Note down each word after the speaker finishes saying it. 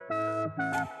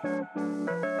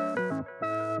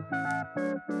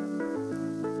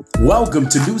Welcome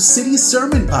to New City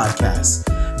Sermon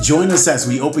Podcast. Join us as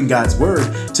we open God's Word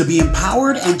to be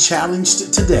empowered and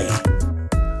challenged today.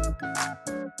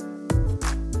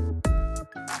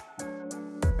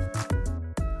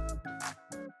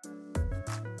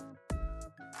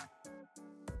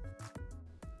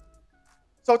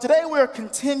 So today we're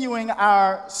continuing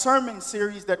our sermon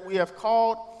series that we have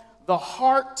called The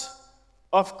Heart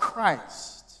of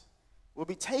Christ. We'll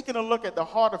be taking a look at the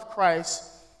heart of Christ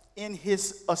in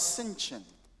his ascension.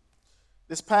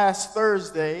 This past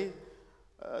Thursday,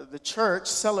 the church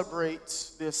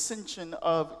celebrates the ascension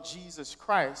of Jesus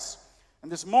Christ.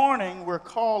 And this morning, we're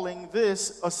calling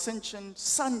this Ascension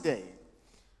Sunday.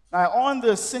 Now, on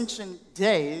the Ascension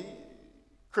Day,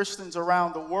 Christians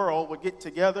around the world would get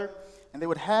together and they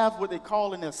would have what they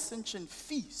call an Ascension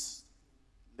Feast.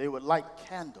 They would light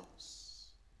candles.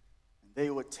 They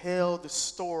would tell the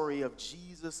story of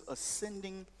Jesus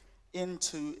ascending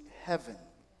into heaven.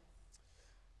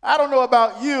 I don't know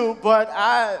about you, but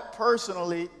I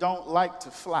personally don't like to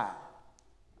fly.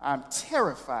 I'm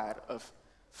terrified of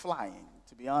flying,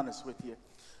 to be honest with you.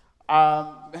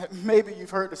 Maybe you've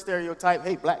heard the stereotype,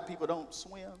 hey, black people don't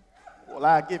swim. Well,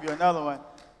 I'll give you another one.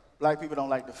 Black people don't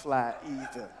like to fly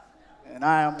either. And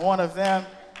I am one of them.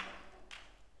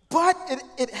 But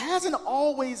it hasn't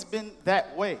always been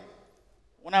that way.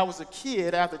 When I was a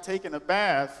kid, after taking a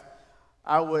bath,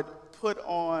 I would put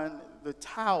on the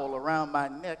towel around my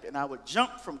neck and I would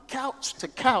jump from couch to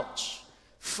couch,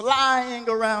 flying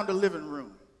around the living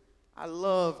room. I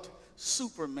loved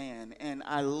Superman and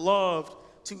I loved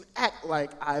to act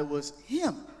like I was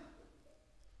him.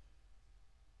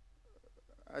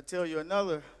 I tell you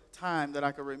another time that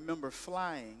I can remember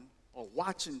flying or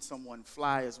watching someone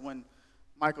fly is when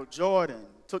Michael Jordan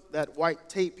took that white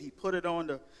tape, he put it on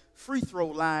the free throw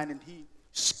line and he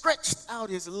stretched out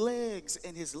his legs,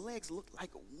 and his legs looked like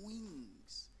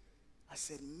wings. I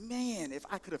said, man, if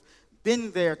I could have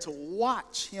been there to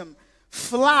watch him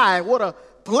fly, what a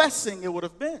blessing it would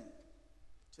have been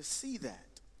to see that.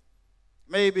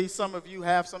 Maybe some of you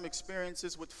have some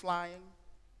experiences with flying,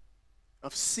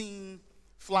 of seeing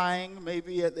flying,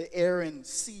 maybe at the Air and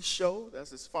Sea Show.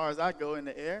 That's as far as I go in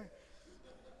the air.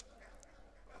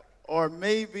 Or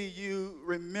maybe you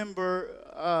remember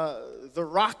the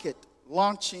rocket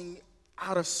launching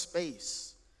out of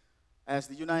space as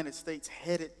the United States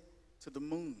headed to the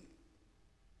moon.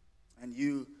 And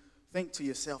you think to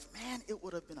yourself, man, it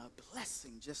would have been a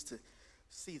blessing just to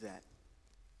see that.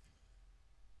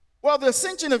 Well, the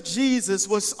ascension of Jesus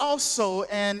was also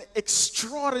an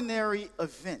extraordinary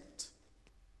event.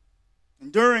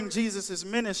 And during Jesus'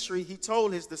 ministry, he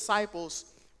told his disciples,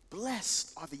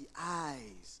 blessed are the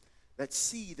eyes that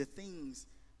see the things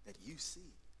that you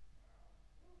see.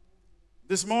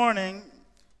 This morning,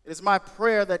 it is my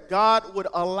prayer that God would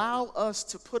allow us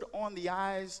to put on the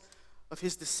eyes of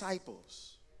his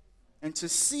disciples and to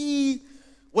see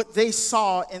what they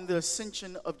saw in the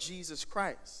ascension of Jesus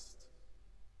Christ.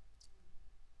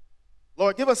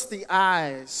 Lord, give us the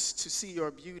eyes to see your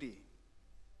beauty,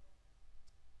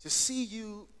 to see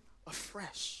you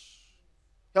afresh.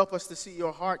 Help us to see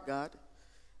your heart, God,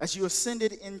 as you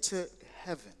ascended into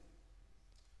heaven.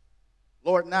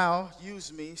 Lord, now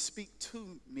use me, speak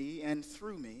to me and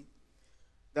through me,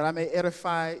 that I may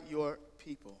edify your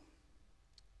people.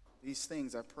 These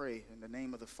things I pray in the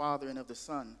name of the Father and of the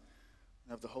Son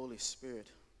and of the Holy Spirit.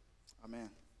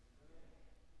 Amen.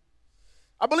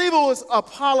 I believe it was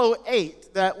Apollo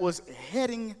 8 that was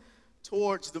heading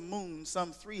towards the moon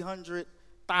some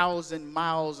 300,000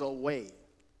 miles away.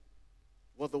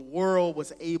 Well, the world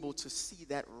was able to see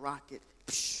that rocket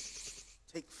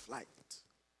take flight.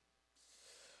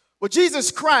 Well, Jesus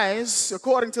Christ,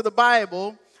 according to the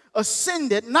Bible,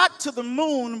 ascended not to the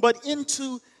moon, but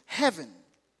into heaven.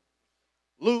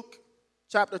 Luke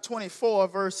chapter 24,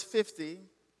 verse 50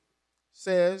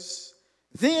 says,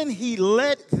 then he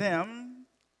led them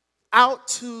out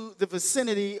to the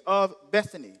vicinity of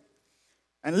Bethany,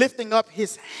 and lifting up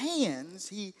his hands,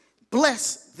 he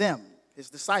blessed them, his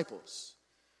disciples.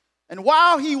 And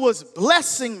while he was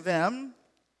blessing them,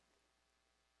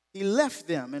 he left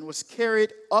them and was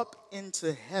carried up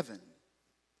into heaven.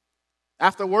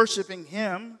 After worshiping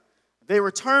him, they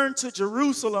returned to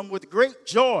Jerusalem with great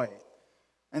joy,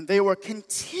 and they were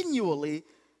continually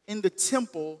in the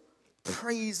temple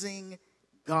praising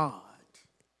God.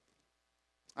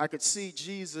 I could see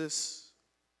Jesus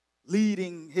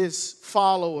leading his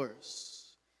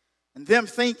followers and them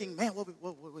thinking, man,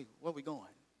 where we going?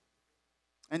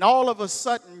 And all of a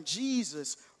sudden,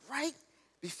 Jesus, right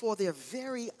before their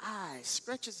very eyes,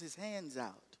 stretches his hands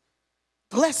out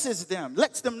blesses them,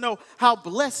 lets them know how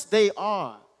blessed they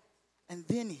are. And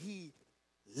then he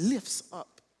lifts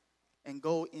up and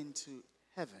go into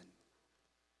heaven.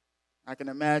 I can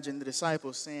imagine the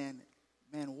disciples saying,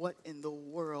 man, what in the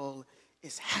world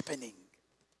is happening?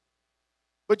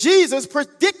 But Jesus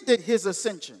predicted his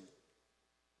ascension.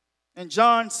 In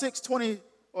John 6:20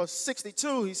 or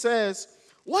 62, he says,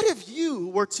 what if you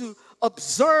were to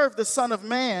observe the Son of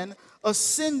Man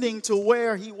ascending to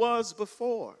where he was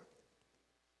before?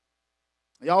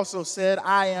 He also said,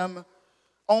 I am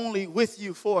only with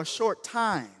you for a short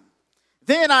time.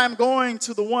 Then I am going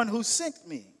to the one who sent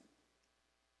me.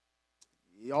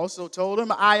 He also told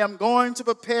him, I am going to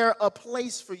prepare a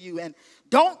place for you, and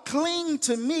don't cling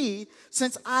to me,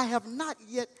 since I have not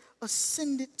yet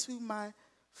ascended to my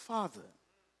Father.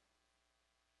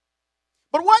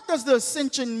 But what does the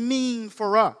ascension mean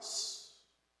for us?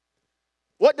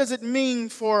 What does it mean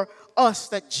for us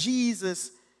that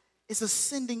Jesus is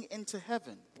ascending into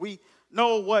heaven? We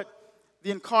know what the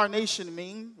incarnation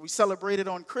means. We celebrate it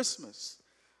on Christmas,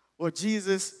 where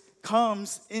Jesus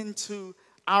comes into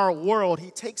our world.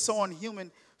 He takes on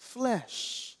human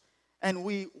flesh, and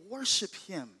we worship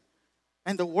him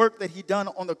and the work that he done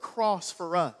on the cross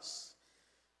for us.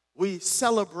 We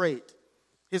celebrate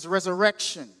his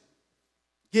resurrection,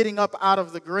 getting up out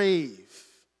of the grave.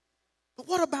 But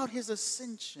what about his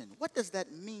ascension? What does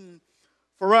that mean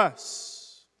for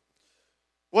us?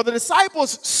 Well, the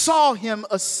disciples saw him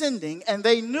ascending, and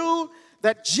they knew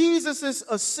that Jesus'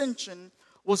 ascension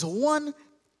was one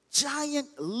giant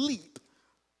leap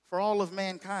for all of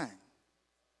mankind.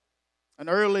 An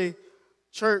early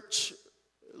church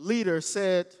leader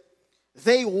said,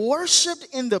 they worshiped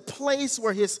in the place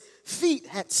where his feet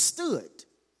had stood.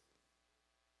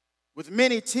 With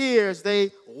many tears,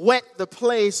 they wet the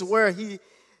place where he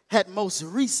had most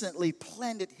recently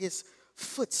planted his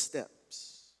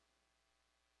footsteps.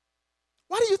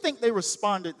 Why do you think they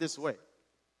responded this way?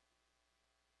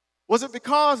 Was it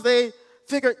because they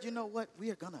figured, you know what, we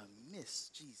are going to miss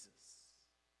Jesus?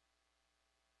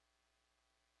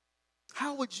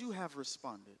 How would you have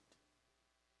responded?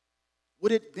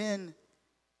 Would it have been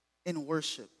in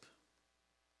worship?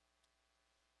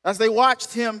 As they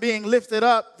watched him being lifted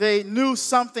up, they knew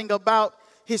something about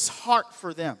his heart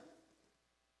for them.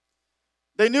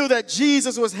 They knew that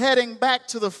Jesus was heading back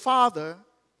to the Father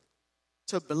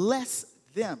to bless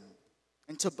them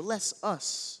and to bless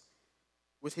us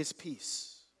with his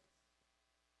peace.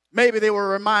 Maybe they were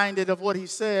reminded of what he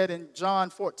said in John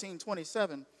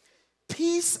 14:27.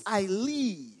 Peace I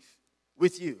leave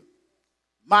with you.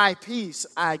 My peace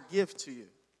I give to you.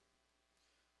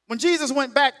 When Jesus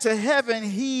went back to heaven,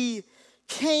 he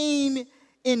came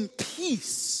in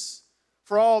peace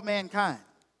for all mankind.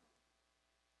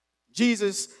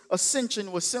 Jesus'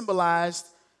 ascension was symbolized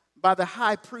by the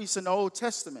high priest in the Old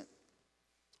Testament.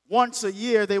 Once a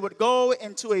year, they would go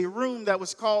into a room that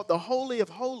was called the Holy of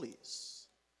Holies,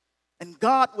 and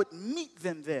God would meet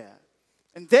them there.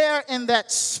 And there in that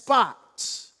spot,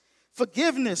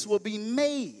 forgiveness will be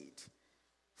made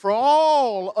for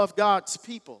all of God's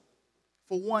people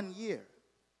for 1 year.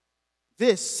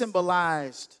 This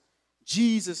symbolized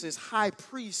Jesus' high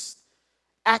priest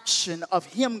action of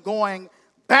him going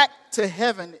back to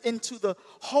heaven into the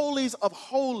holies of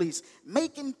holies,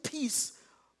 making peace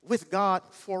with God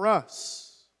for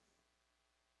us.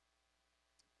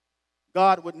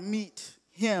 God would meet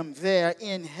him there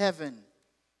in heaven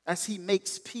as he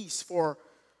makes peace for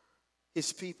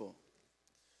his people.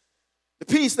 The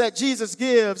peace that Jesus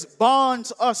gives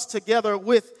bonds us together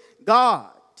with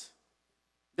God.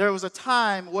 There was a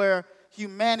time where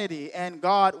humanity and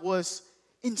God was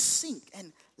in sync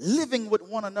and living with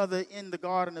one another in the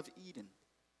Garden of Eden.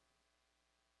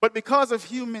 But because of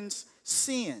humans'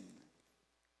 sin,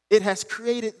 it has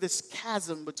created this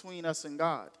chasm between us and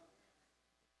God.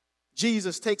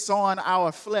 Jesus takes on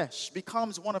our flesh,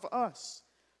 becomes one of us,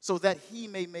 so that he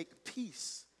may make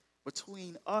peace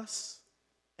between us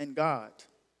and God.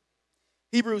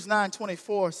 Hebrews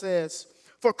 9:24 says,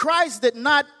 for Christ did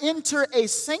not enter a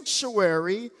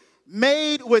sanctuary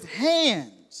made with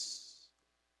hands,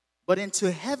 but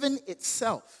into heaven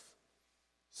itself,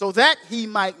 so that he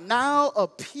might now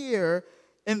appear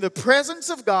in the presence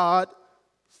of God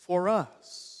for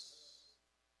us.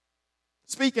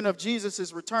 Speaking of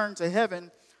Jesus' return to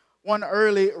heaven, one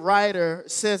early writer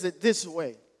says it this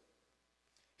way.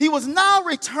 He was now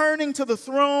returning to the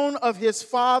throne of his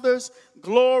Father's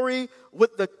glory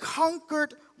with the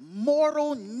conquered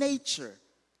mortal nature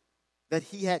that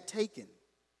he had taken.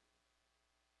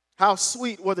 How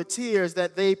sweet were the tears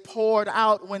that they poured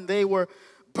out when they were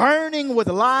burning with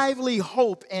lively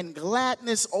hope and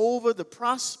gladness over the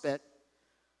prospect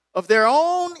of their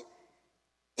own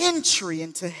entry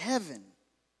into heaven,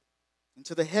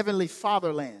 into the heavenly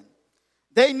fatherland.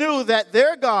 They knew that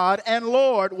their God and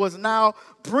Lord was now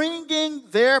bringing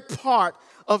their part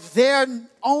of their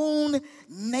own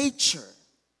nature.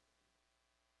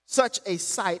 Such a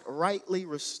sight rightly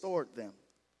restored them.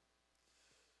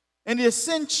 In the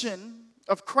ascension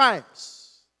of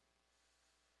Christ,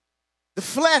 the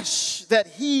flesh that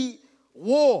he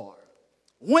wore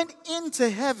went into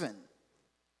heaven.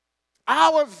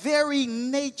 Our very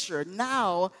nature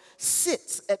now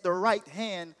sits at the right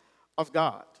hand of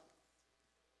God.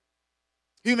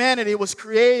 Humanity was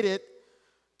created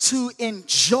to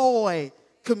enjoy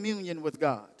communion with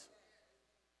God.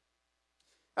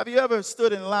 Have you ever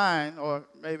stood in line, or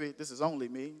maybe this is only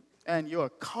me, and your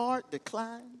card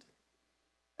declined?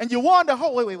 And you wonder,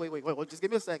 oh, wait, just give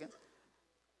me a second.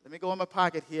 Let me go in my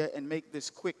pocket here and make this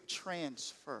quick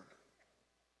transfer.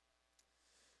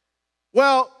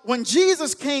 Well, when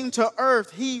Jesus came to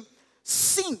earth, he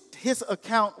synced his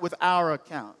account with our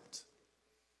account.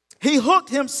 He hooked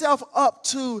himself up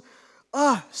to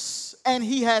us, and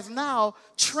he has now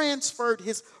transferred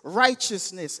his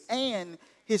righteousness and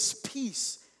his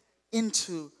peace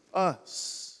into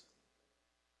us.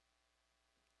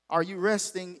 Are you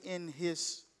resting in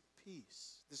his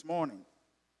peace this morning?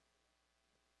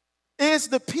 Is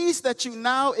the peace that you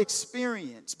now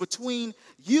experience between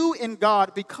you and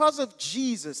God because of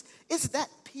Jesus, is that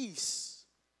peace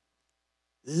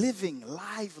living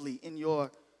lively in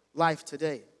your life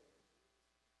today?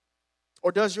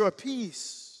 Or is your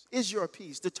peace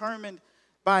determined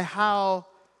by how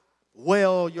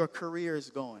well your career is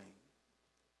going?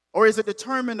 Or is it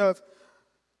determined of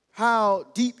how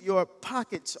deep your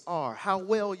pockets are, how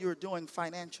well you're doing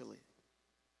financially?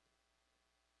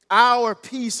 Our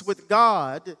peace with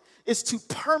God is to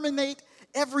permeate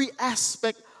every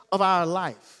aspect of our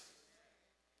life.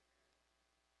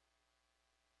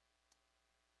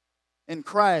 In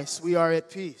Christ, we are at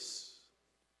peace.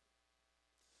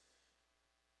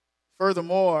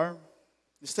 Furthermore,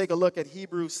 let's take a look at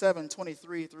Hebrews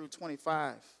 7:23 through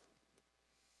 25.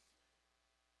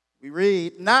 We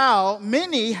read, "Now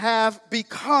many have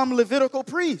become Levitical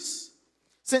priests,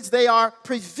 since they are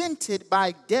prevented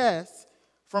by death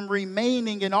from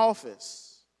remaining in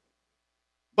office.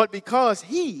 But because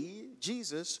he,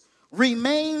 Jesus,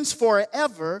 remains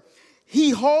forever,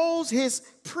 he holds his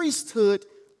priesthood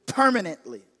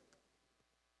permanently.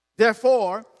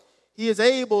 Therefore, he is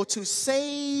able to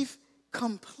save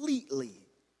completely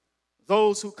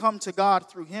those who come to God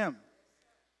through him,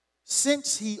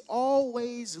 since he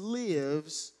always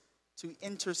lives to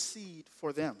intercede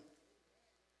for them."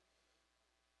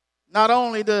 Not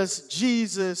only does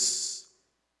Jesus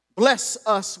bless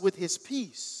us with his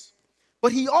peace,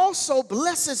 but he also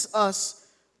blesses us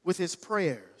with his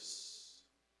prayers.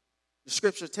 The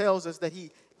scripture tells us that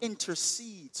he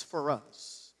intercedes for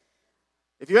us.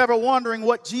 If you're ever wondering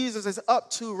what Jesus is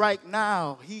up to right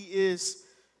now, he is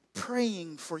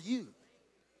praying for you.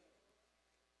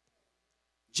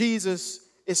 Jesus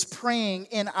is praying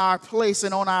in our place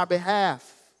and on our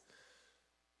behalf.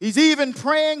 He's even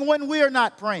praying when we're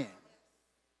not praying.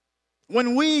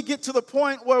 When we get to the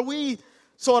point where we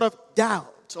sort of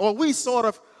doubt or we sort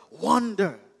of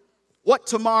wonder what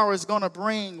tomorrow is going to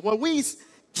bring, where we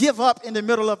give up in the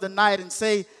middle of the night and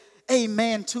say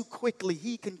amen too quickly,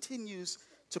 he continues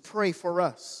to pray for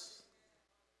us.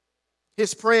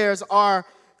 His prayers are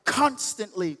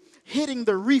constantly hitting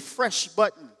the refresh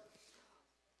button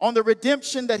on the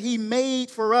redemption that he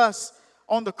made for us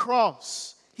on the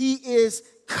cross. He is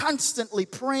constantly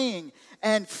praying,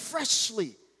 and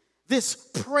freshly this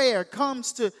prayer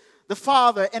comes to the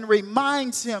Father and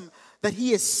reminds him that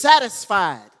he is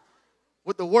satisfied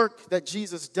with the work that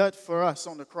Jesus did for us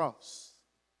on the cross.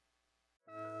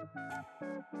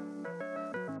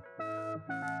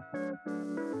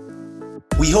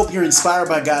 We hope you're inspired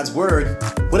by God's word.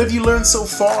 What have you learned so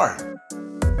far?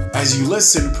 As you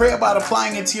listen, pray about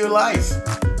applying it to your life.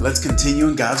 Let's continue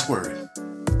in God's word.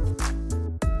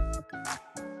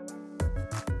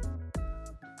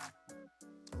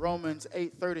 Romans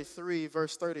 8:33,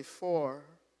 verse 34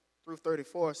 through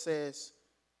 34 says,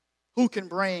 "Who can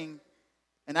bring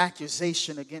an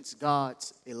accusation against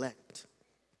God's elect?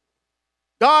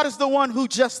 God is the one who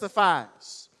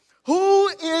justifies. Who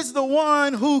is the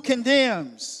one who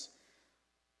condemns?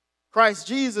 Christ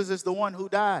Jesus is the one who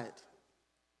died,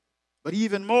 but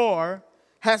even more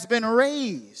has been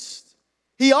raised.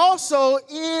 He also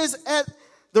is at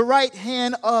the right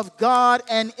hand of God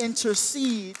and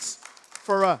intercedes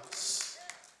for us."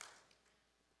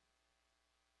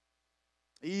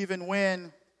 Even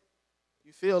when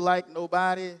you feel like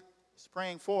nobody is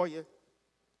praying for you,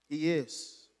 He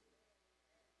is.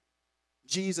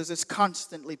 Jesus is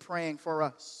constantly praying for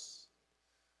us.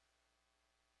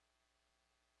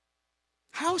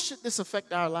 How should this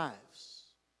affect our lives?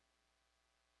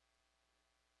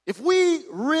 If we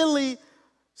really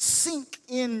sink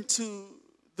into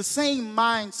the same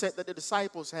mindset that the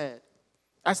disciples had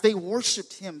as they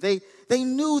worshiped him, they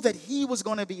knew that he was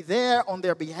going to be there on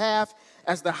their behalf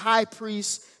as the high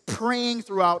priest, praying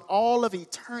throughout all of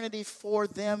eternity for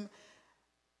them,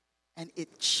 and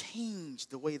it changed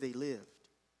the way they lived.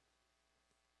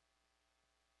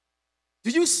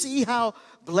 Do you see how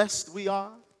blessed we are?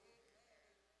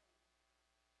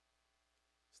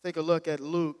 Let's take a look at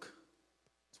Luke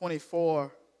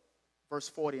 24, verse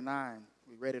 49.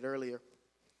 We read it earlier.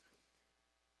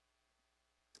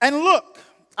 And look,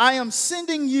 I am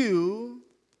sending you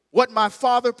what my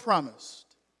Father promised.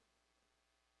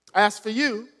 As for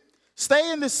you,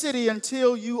 stay in the city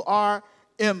until you are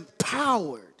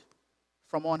empowered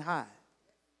from on high.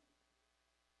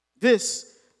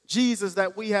 This Jesus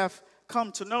that we have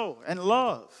come to know and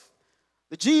love,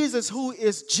 the Jesus who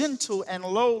is gentle and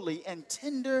lowly and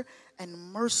tender and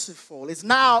merciful, is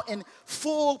now in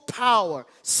full power,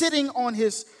 sitting on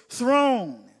his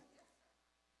throne.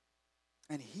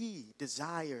 And he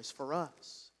desires for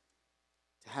us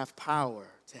to have power,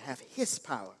 to have his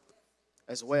power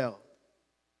as well.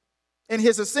 In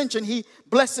his ascension, he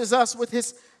blesses us with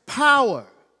his power.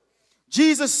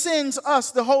 Jesus sends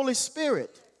us the Holy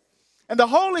Spirit. And the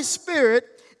Holy Spirit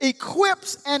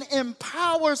equips and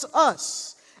empowers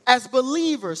us as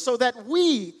believers so that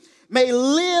we may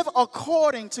live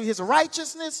according to his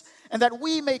righteousness and that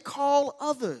we may call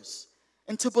others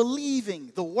into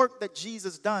believing the work that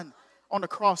Jesus done on the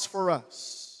cross for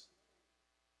us.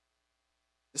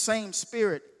 The same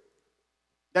Spirit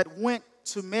that went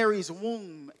to Mary's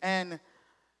womb and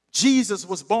Jesus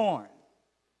was born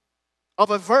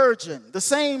of a virgin. The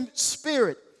same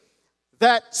Spirit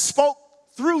that spoke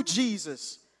through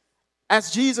Jesus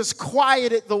as Jesus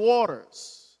quieted the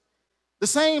waters. The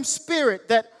same Spirit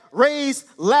that raised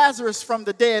Lazarus from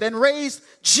the dead and raised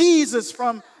Jesus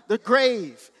from the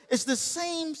grave. It's the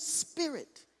same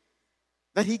Spirit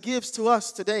that he gives to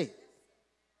us today.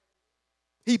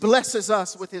 He blesses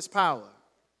us with his power.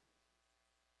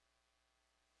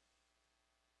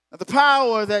 Now, the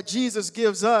power that Jesus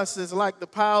gives us is like the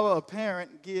power a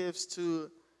parent gives to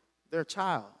their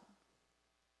child.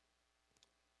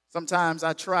 Sometimes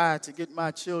I try to get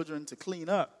my children to clean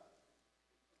up.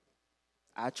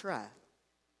 I try.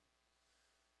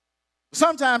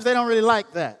 Sometimes they don't really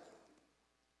like that.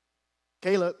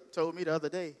 Caleb told me the other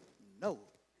day, no.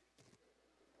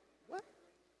 What?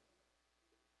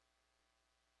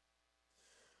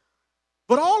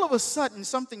 But all of a sudden,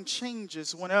 something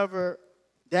changes whenever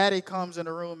Daddy comes in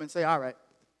the room and say, all right,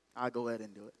 I'll go ahead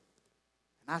and do it.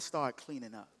 And I start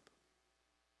cleaning up.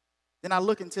 Then I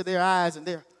look into their eyes and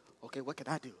they're, okay, what can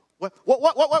I do?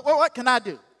 What can I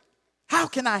do? How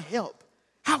can I help?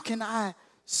 How can I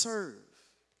serve?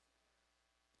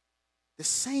 The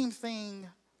same thing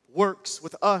works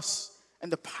with us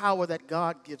and the power that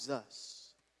God gives us.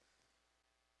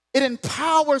 It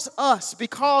empowers us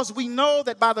because we know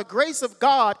that by the grace of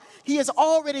God, he has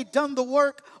already done the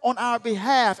work on our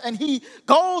behalf. And he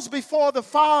goes before the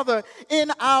Father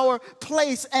in our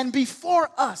place. And before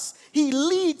us, he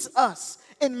leads us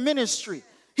in ministry.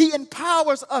 He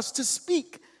empowers us to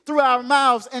speak through our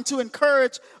mouths and to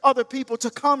encourage other people to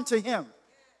come to him.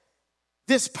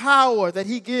 This power that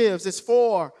he gives is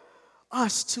for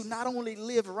us to not only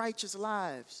live righteous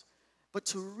lives, but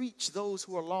to reach those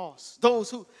who are lost, those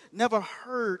who never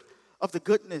heard of the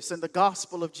goodness and the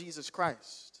gospel of Jesus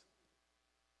Christ.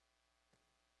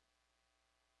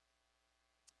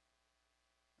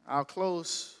 I'll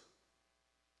close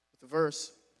with the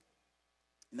verse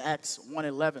in Acts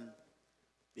 1:11.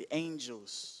 The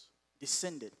angels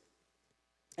descended,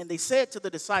 and they said to the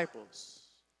disciples,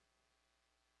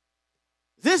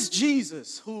 this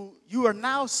Jesus who you are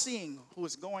now seeing, who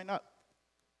is going up,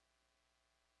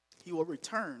 he will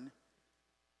return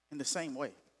in the same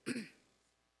way.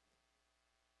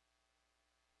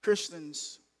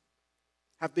 Christians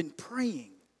have been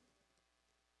praying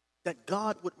that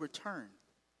God would return.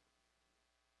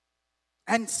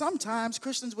 And sometimes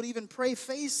Christians would even pray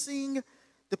facing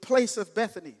the place of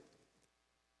Bethany,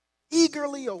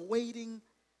 eagerly awaiting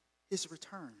his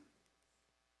return.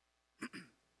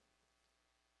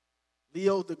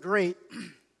 Leo the Great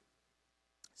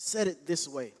said it this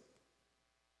way.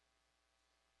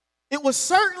 It was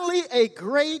certainly a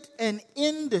great and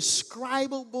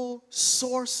indescribable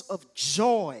source of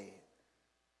joy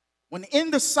when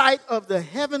in the sight of the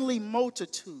heavenly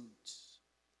multitudes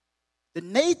the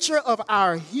nature of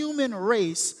our human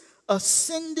race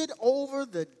ascended over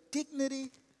the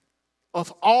dignity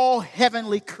of all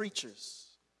heavenly creatures.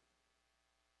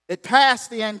 It passed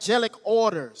the angelic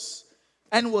orders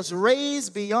and was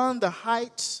raised beyond the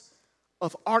heights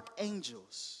of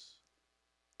archangels.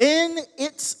 In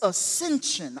its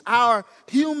ascension, our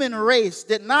human race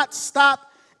did not stop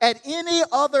at any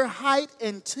other height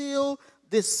until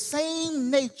this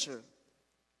same nature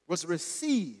was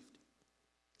received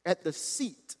at the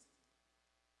seat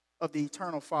of the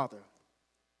eternal Father.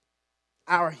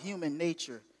 Our human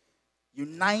nature,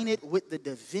 united with the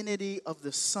divinity of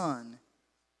the Son,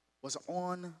 was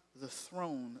on the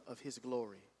throne of his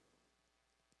glory.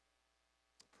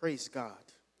 Praise God.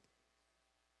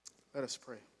 Let us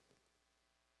pray.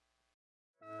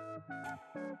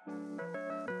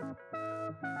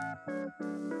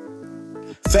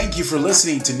 Thank you for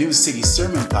listening to New City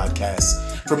Sermon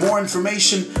Podcast. For more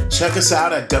information, check us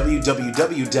out at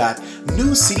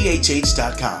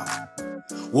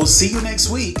www.newcityhh.com. We'll see you next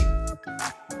week.